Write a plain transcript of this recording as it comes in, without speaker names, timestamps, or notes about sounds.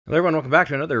Hello everyone, welcome back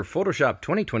to another Photoshop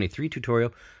 2023 tutorial.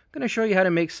 I'm going to show you how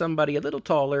to make somebody a little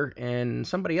taller and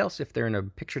somebody else, if they're in a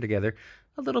picture together,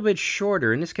 a little bit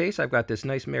shorter. In this case, I've got this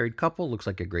nice married couple, looks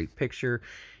like a great picture.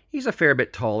 He's a fair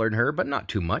bit taller than her, but not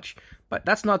too much. But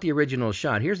that's not the original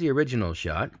shot. Here's the original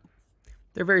shot.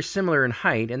 They're very similar in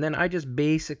height, and then I just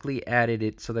basically added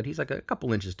it so that he's like a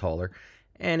couple inches taller.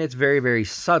 And it's very, very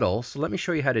subtle, so let me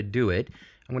show you how to do it.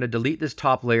 I'm going to delete this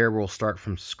top layer. We'll start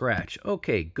from scratch.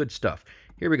 Okay, good stuff.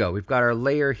 Here we go. We've got our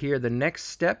layer here. The next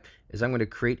step is I'm going to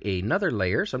create another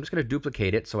layer. So I'm just going to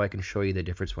duplicate it so I can show you the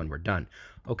difference when we're done.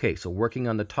 Okay, so working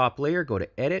on the top layer, go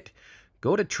to Edit,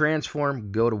 go to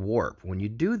Transform, go to Warp. When you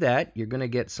do that, you're going to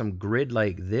get some grid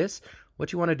like this.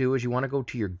 What you want to do is you want to go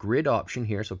to your grid option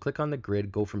here. So click on the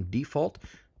grid, go from Default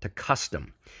to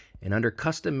Custom. And under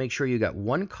Custom, make sure you got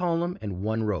one column and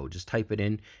one row. Just type it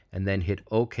in and then hit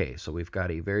OK. So we've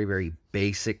got a very, very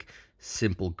basic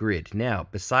simple grid. Now,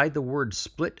 beside the word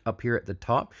split up here at the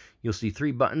top, you'll see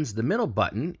three buttons. The middle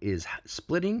button is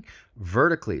splitting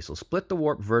vertically. So split the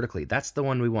warp vertically. That's the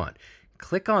one we want.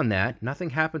 Click on that. Nothing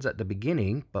happens at the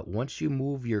beginning, but once you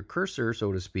move your cursor,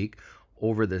 so to speak,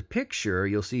 over the picture,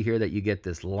 you'll see here that you get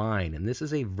this line, and this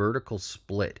is a vertical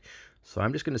split. So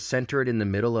I'm just going to center it in the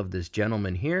middle of this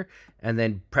gentleman here, and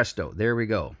then presto, there we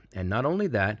go. And not only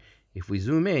that, if we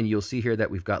zoom in, you'll see here that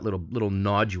we've got little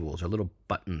nodules or little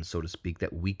buttons, so to speak,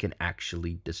 that we can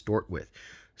actually distort with.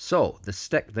 So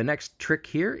the next trick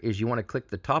here is you want to click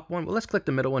the top one. Well, let's click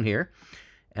the middle one here.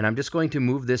 And I'm just going to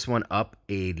move this one up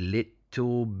a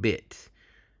little bit.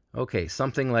 Okay,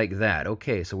 something like that.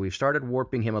 Okay, so we've started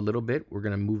warping him a little bit. We're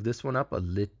going to move this one up a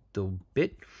little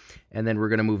bit. And then we're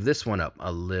going to move this one up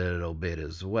a little bit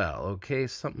as well. Okay,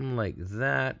 something like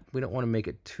that. We don't want to make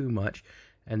it too much.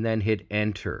 And then hit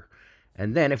Enter.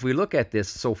 And then if we look at this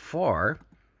so far,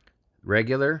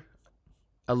 regular,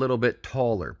 a little bit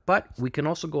taller. But we can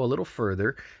also go a little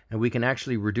further, and we can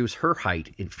actually reduce her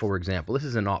height, for example. This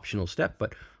is an optional step,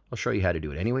 but I'll show you how to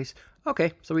do it anyways.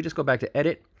 Okay, so we just go back to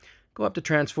Edit, go up to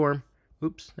Transform,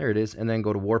 oops, there it is, and then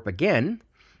go to Warp again.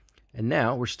 And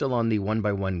now we're still on the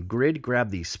 1x1 grid. Grab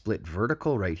the split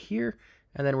vertical right here,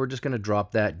 and then we're just going to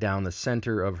drop that down the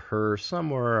center of her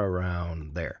somewhere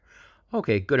around there.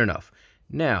 Okay, good enough.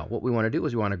 Now, what we want to do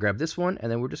is we want to grab this one,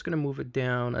 and then we're just going to move it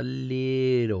down a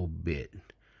little bit.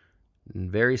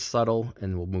 Very subtle,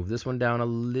 and we'll move this one down a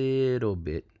little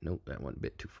bit. Nope, that went a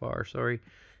bit too far, sorry.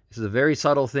 This is a very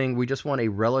subtle thing. We just want a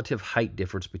relative height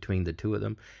difference between the two of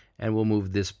them. And we'll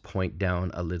move this point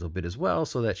down a little bit as well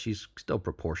so that she's still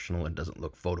proportional and doesn't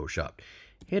look photoshopped.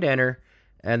 Hit Enter,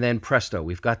 and then presto,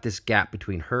 we've got this gap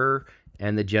between her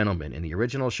and the gentleman. In the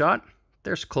original shot,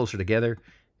 they're closer together.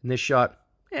 In this shot,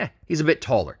 he's a bit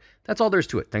taller. That's all there is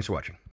to it. Thanks for watching.